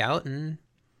grappling hook out, and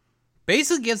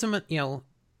basically gives them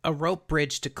a rope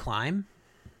bridge to climb.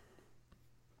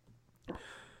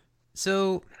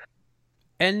 So,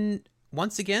 and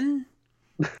once again,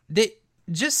 they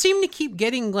just seem to keep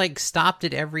getting stopped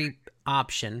at every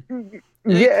option.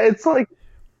 Yeah,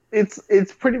 it's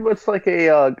it's pretty much like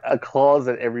a clause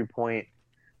at every point.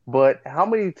 But how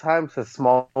many times has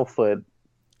Smallfoot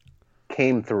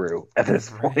came through at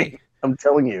this point? Right. I'm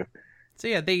telling you. So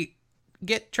yeah, they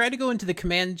try to go into the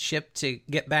command ship to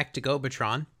get back to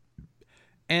Gobatron.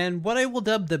 And what I will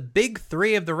dub the big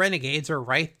three of the Renegades are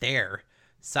right there.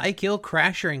 Sidekill,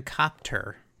 Crasher, and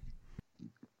Copter.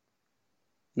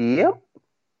 Yep.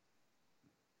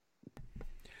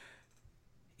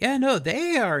 Yeah, no,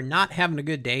 they are not having a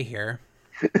good day here.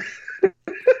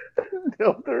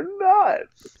 No, they're not.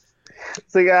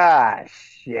 It's like,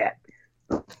 shit.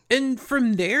 And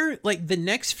from there, like, the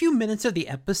next few minutes of the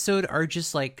episode are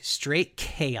just, like, straight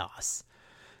chaos.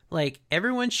 Like,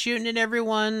 everyone's shooting at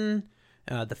everyone.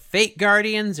 The fake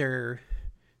Guardians are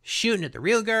shooting at the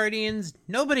real Guardians.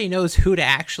 Nobody knows who to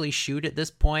actually shoot at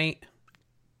this point.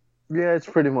 Yeah, it's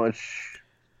pretty much...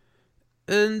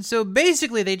 And so,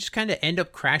 basically, they just kind of end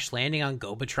up crash landing on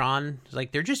Gobatron.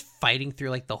 Like, they're just fighting through,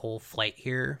 like, the whole flight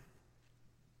here.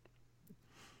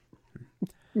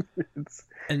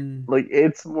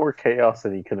 It's more chaos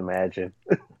than you can imagine.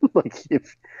 Like,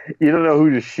 if you don't know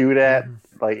who to shoot at,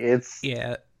 like, it's...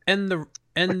 Yeah, and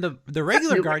the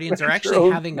regular Guardians are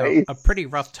actually having a pretty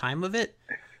rough time of it.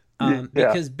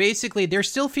 Because basically they're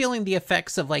still feeling the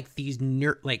effects of, like, these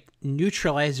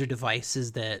neutralizer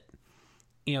devices that,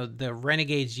 you know, the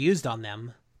Renegades used on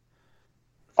them.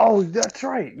 Oh, that's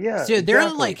right. Yeah. So they're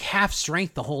like half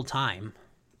strength the whole time.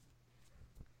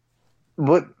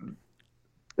 But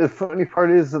the funny part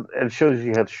is that it shows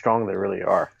you how strong they really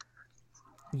are.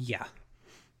 Yeah.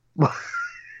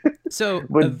 So,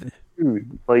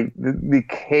 dude, like the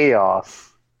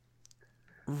chaos,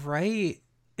 right?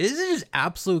 This is just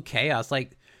absolute chaos.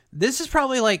 Like, this is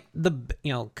probably like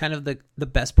kind of the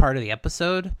best part of the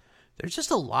episode. There's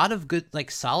just a lot of good, like,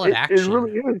 solid action. It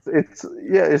really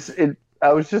is.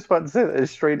 I was just about to say that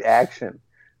it's straight action.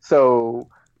 So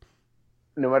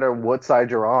no matter what side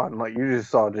you're on, like, you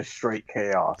just saw just straight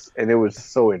chaos, and it was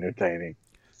so entertaining.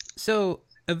 So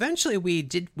eventually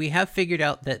we have figured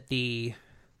out that the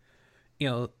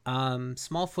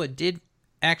Smallfoot did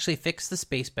actually fix the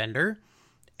space bender,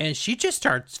 and she just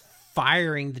starts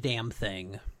firing the damn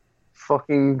thing.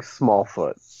 Fucking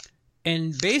Smallfoot.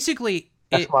 And basically,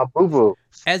 that's my boo-boo.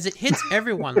 As it hits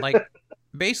everyone, like,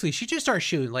 basically she just starts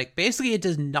shooting. Like, basically it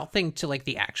does nothing to, like,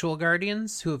 the actual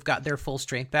Guardians who have got their full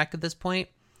strength back at this point.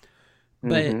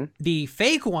 But the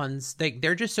fake ones,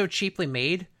 they're just so cheaply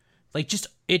made. Like,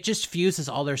 it just fuses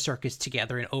all their circuits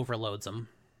together and overloads them.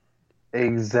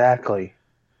 Exactly.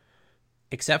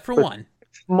 Except for one.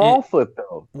 Smallfoot,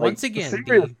 though. Once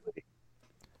again.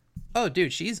 Oh,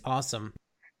 dude, she's awesome.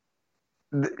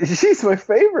 She's my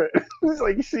favorite.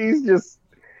 Like, she's just...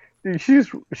 Dude,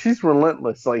 she's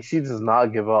relentless. Like, she does not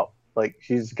give up. Like,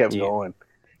 she's kept going.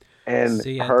 And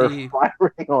firing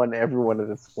on everyone at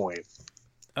this point.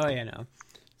 Oh, yeah, no.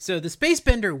 So the space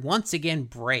bender once again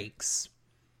breaks,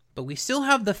 but we still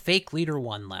have the fake Leader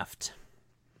 1 left.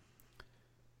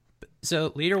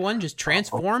 So Leader 1 just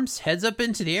transforms, heads up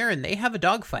into the air, and they have a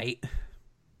dogfight.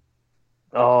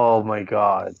 Oh my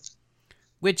god.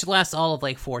 Which lasts all of,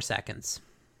 like, 4 seconds.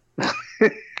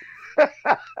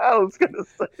 I was gonna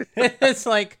say it's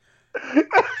like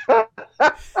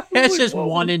it's just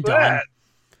one and done.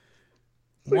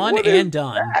 One and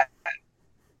done.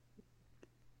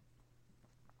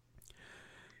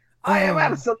 I am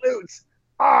absolute.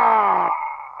 Ah.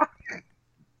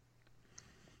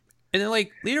 And then,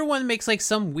 like, Leader 1 makes, like,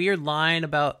 some weird line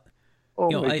about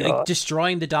like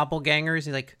destroying the doppelgangers.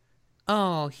 He's like,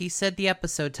 "Oh, he said the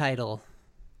episode title."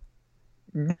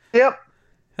 Yep.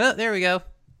 Oh, there we go.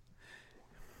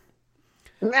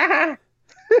 So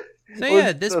yeah,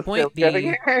 at this point, he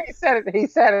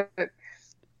said it.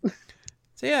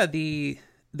 So yeah, the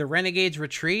Renegades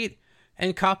retreat,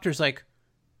 and Copter's like,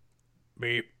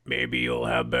 maybe you'll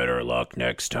have better luck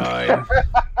next time.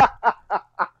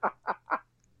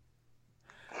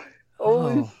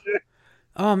 Holy shit!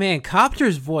 Oh man,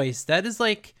 Copter's voice. That is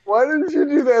like. Why didn't you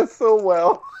do that so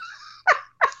well?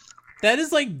 That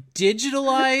is like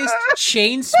digitalized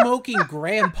chain smoking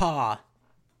grandpa.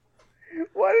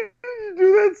 Why did you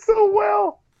do that so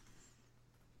well?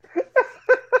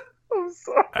 I'm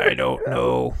sorry. I don't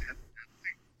know.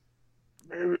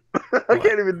 I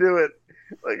can't even do it.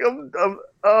 Like, I'm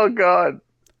oh god.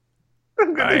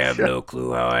 I have no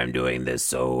clue how I'm doing this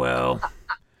so well.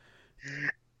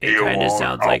 It kind of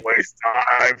sounds like waste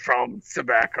time from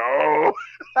tobacco.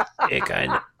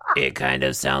 It kind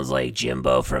of sounds like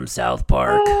Jimbo from South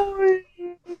Park.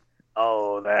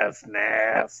 Oh, that's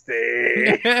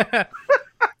nasty.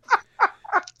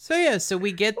 So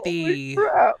we get the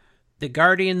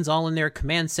Guardians all in their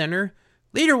command center.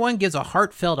 Leader 1 gives a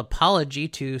heartfelt apology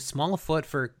to Smallfoot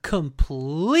for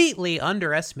completely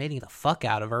underestimating the fuck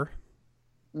out of her.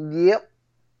 Yep.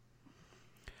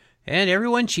 And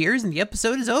everyone cheers and the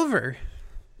episode is over.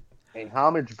 Hey,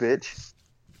 homage, bitch.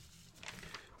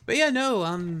 But yeah, no,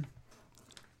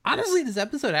 honestly, this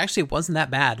episode actually wasn't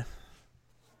that bad.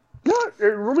 No, it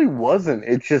really wasn't.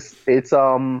 It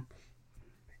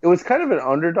was kind of an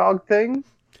underdog thing.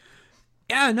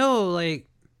 Yeah, no, like,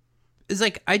 it's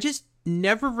like, I just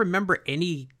never remember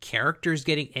any characters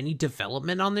getting any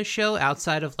development on this show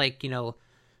outside of, like,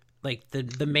 like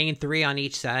the main three on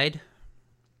each side.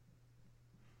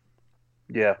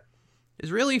 Yeah.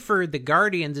 Is really for the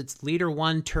Guardians, it's Leader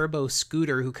 1, Turbo,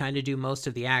 Scooter, who kind of do most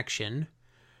of the action.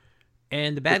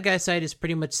 And the bad guy side is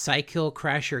pretty much Cykill,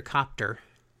 Crasher, Copter.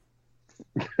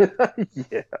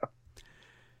 Yeah.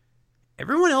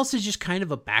 Everyone else is just kind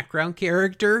of a background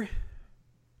character.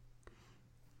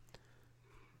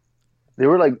 They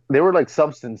were like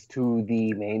substance to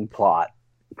the main plot,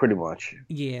 pretty much.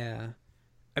 Yeah.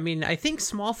 I mean, I think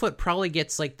Smallfoot probably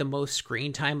gets like the most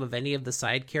screen time of any of the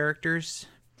side characters.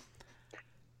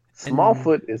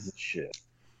 Smallfoot is shit.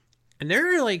 And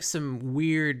there are like some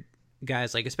weird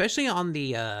guys, like especially on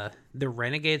the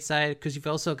Renegade side, because you've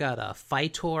also got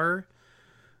Phytor,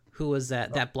 who was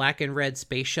that black and red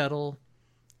space shuttle.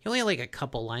 He only had like a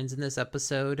couple lines in this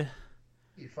episode.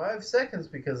 5 seconds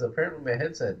because apparently my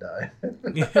headset died.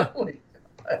 Yeah.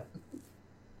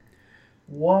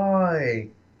 Why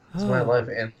does my life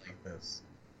end like this?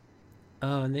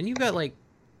 Oh, and then you've got like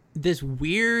this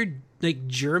weird like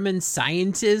German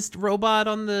scientist robot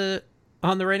on the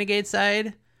Renegade side.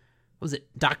 What was it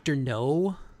Dr.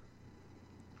 No?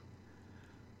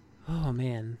 Oh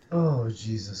man. Oh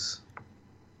Jesus.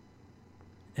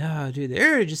 Oh dude,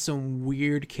 there are just some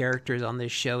weird characters on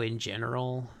this show in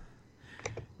general.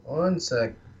 1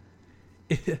 sec.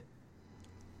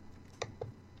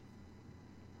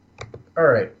 All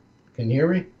right. Can you hear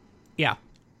me? Yeah.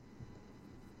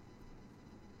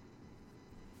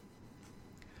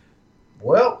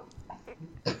 Well,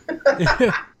 my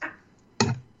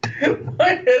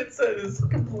headset is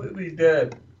completely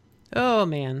dead. Oh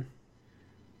man.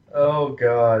 Oh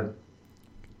God.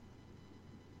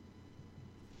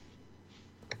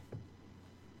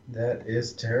 That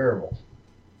is terrible.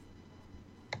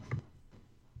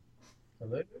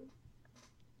 Hello?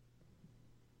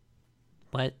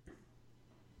 What?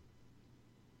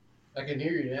 I can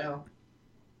hear you now.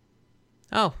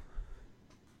 Oh.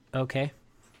 Okay.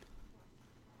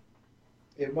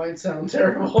 It might sound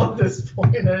terrible at this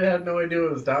point. I had no idea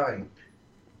it was dying.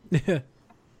 I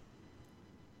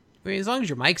mean, as long as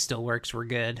your mic still works, we're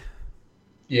good.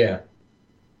 Yeah.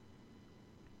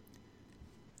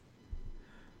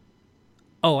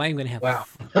 Oh, I'm gonna have. Wow.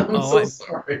 I'm Oh, so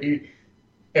sorry.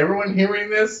 Everyone hearing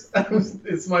this,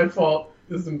 it's my fault.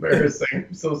 This is embarrassing.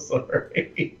 I'm so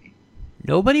sorry.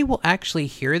 Nobody will actually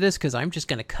hear this because I'm just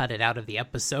gonna cut it out of the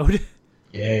episode.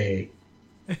 Yay.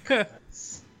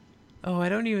 Oh, I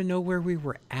don't even know where we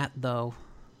were at though.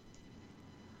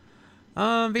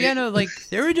 But yeah, no, like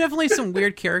there were definitely some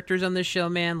weird characters on this show,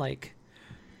 man. Like,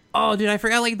 oh, dude, I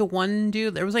forgot like the one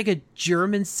dude. There was like a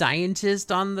German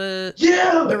scientist on the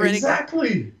Renegade.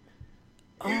 Exactly.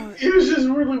 Oh, It was just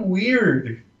really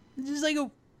weird. just like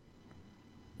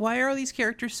why are all these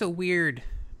characters so weird?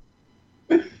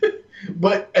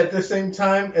 But at the same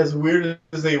time, as weird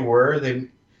as they were,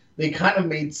 they kind of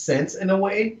made sense in a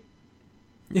way.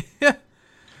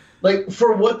 Like,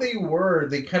 for what they were,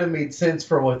 they kind of made sense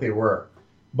for what they were.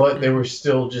 But they were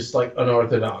still just, like,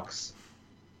 unorthodox.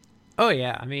 Oh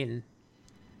yeah, I mean,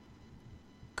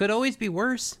 could always be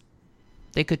worse.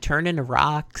 They could turn into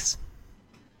rocks.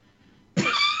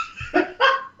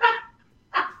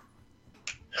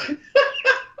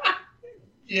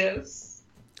 Yes.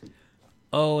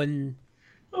 Oh, and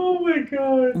Oh my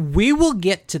god. we will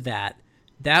get to that.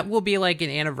 That will be like an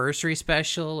anniversary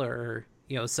special or,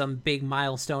 you know, some big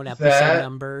milestone episode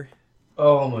number.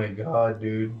 Oh my god,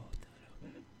 dude.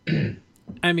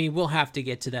 I mean, we'll have to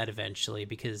get to that eventually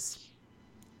because,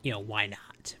 you know, why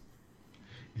not?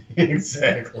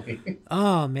 Exactly.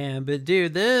 Oh, man. But,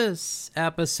 dude, this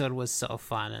episode was so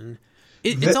fun. And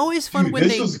it's always fun dude, when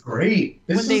this was great.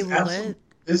 This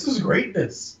is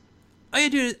greatness. Oh, yeah,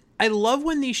 dude. I love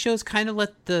when these shows kind of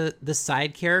let the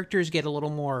side characters get a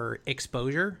little more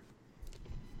exposure.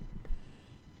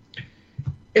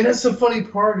 And that's the funny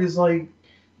part is, like,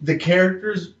 the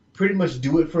characters pretty much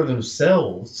do it for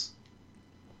themselves.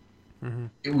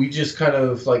 Mm-hmm. We just kind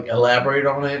of, like, elaborate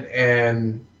on it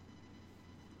and,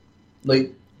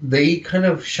 like, they kind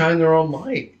of shine their own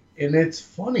light. And it's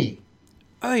funny.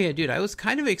 Oh, yeah, dude. I was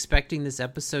kind of expecting this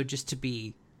episode just to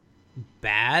be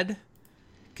bad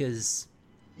because...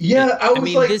 Yeah, I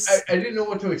was this... I didn't know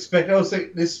what to expect. I was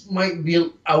like, this might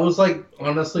be, I was like,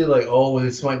 honestly, like, oh,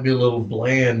 this might be a little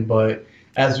bland, but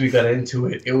as we got into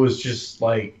it, it was just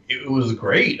like, it was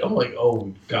great. I'm like,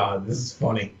 oh, God, this is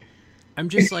funny. I'm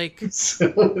just like...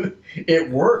 So, it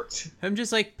worked. I'm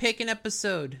just like, pick an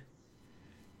episode.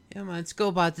 Come on, it's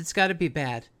GoBots. It's got to be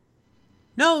bad.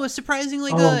 No, it was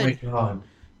surprisingly good. Oh, my God.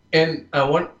 And I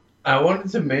wanted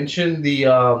to mention the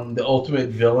ultimate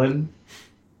villain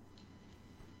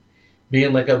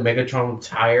being like a Megatron with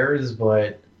tires,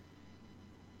 but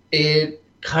it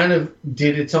kind of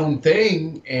did its own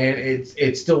thing, and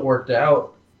it still worked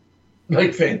out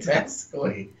like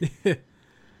fantastically.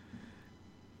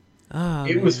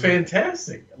 It was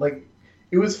fantastic. Like,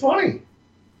 it was funny.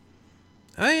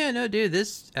 Oh yeah, no, dude,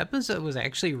 this episode was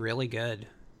actually really good.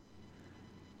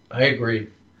 I agree.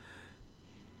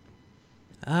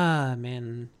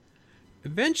 Man.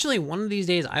 Eventually, one of these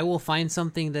days, I will find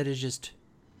something that is just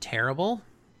terrible.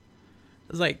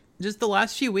 It's like, just the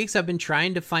last few weeks, I've been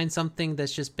trying to find something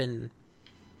that's just been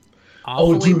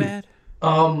awfully bad.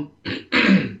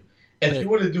 If you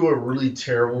want to do a really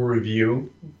terrible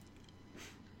review,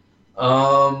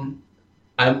 I'm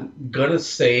gonna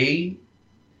say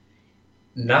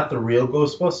not the real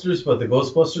Ghostbusters, but the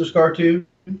Ghostbusters cartoon.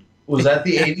 Was that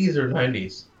the 80s or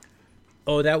 90s?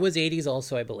 Oh, that was 80s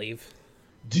also, I believe.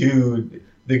 Dude,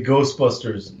 the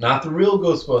Ghostbusters. Not the real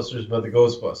Ghostbusters, but the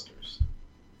Ghostbusters.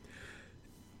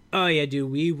 Oh, yeah, dude,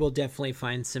 we will definitely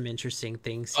find some interesting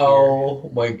things here.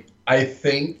 Oh, my... I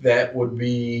think that would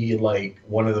be, like,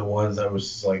 one of the ones I was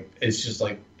just like... It's just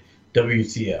like,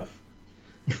 WTF.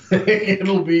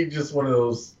 It'll be just one of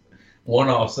those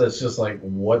one-offs that's just like,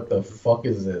 what the fuck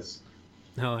is this?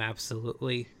 Oh,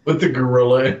 absolutely. With the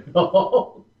gorilla and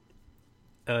all.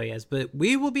 Oh, yes, but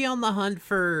we will be on the hunt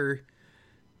for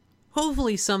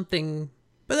hopefully something.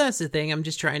 But that's the thing, I'm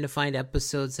just trying to find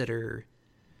episodes that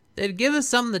give us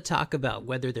something to talk about,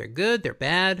 whether they're good, they're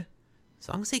bad, as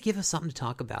long as they give us something to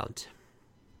talk about.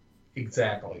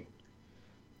 Exactly.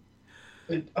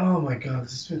 Oh my god,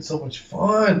 this has been so much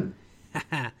fun.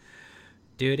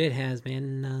 Dude, it has,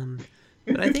 man.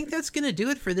 But I think that's going to do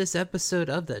it for this episode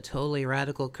of the Totally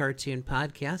Radical Cartoon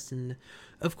Podcast. And,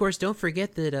 of course, don't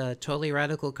forget that Totally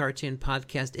Radical Cartoon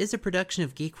Podcast is a production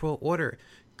of Geek World Order.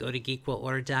 Go to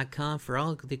geekworldorder.com for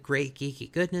all the great geeky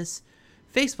goodness.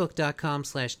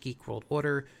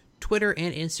 Facebook.com/geekworldorder. Twitter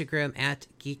and Instagram at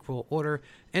Geek World Order.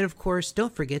 And, of course,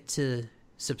 don't forget to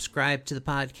subscribe to the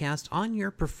podcast on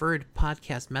your preferred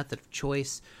podcast method of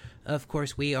choice. Of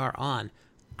course, we are on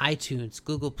iTunes,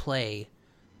 Google Play,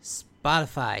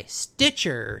 Spotify,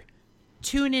 Stitcher,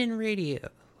 TuneIn Radio,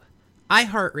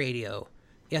 iHeartRadio.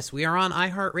 Yes, we are on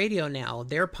iHeartRadio now,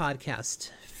 their podcast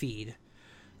feed.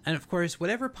 And of course,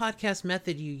 whatever podcast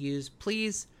method you use,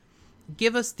 please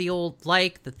give us the old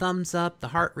like, the thumbs up, the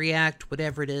heart react,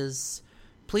 whatever it is.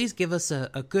 Please give us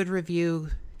a good review.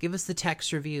 Give us the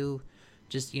text review.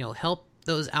 Just, help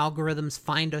those algorithms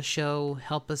find a show,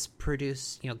 help us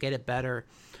produce, get it better.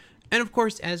 And of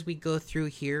course, as we go through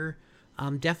here,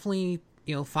 definitely,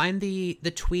 find the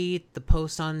tweet, the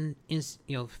post on,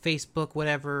 Facebook,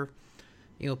 whatever.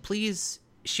 Please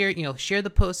share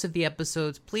the posts of the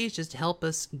episodes. Please just help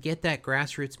us get that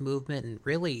grassroots movement, and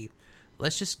really,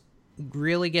 let's just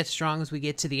really get strong as we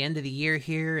get to the end of the year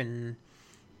here, and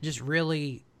just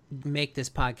really make this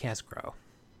podcast grow.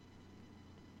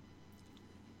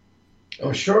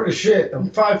 I'm short as shit.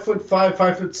 I'm 5'5",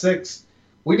 5'6".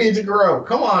 We need to grow.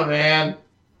 Come on, man.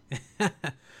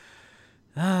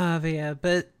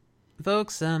 But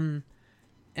folks, and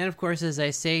of course, as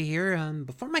I say here,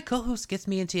 before my co-host gets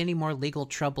me into any more legal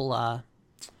trouble,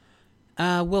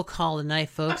 we'll call it a night,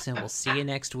 folks, and we'll see you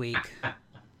next week.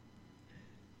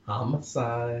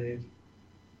 Homicide.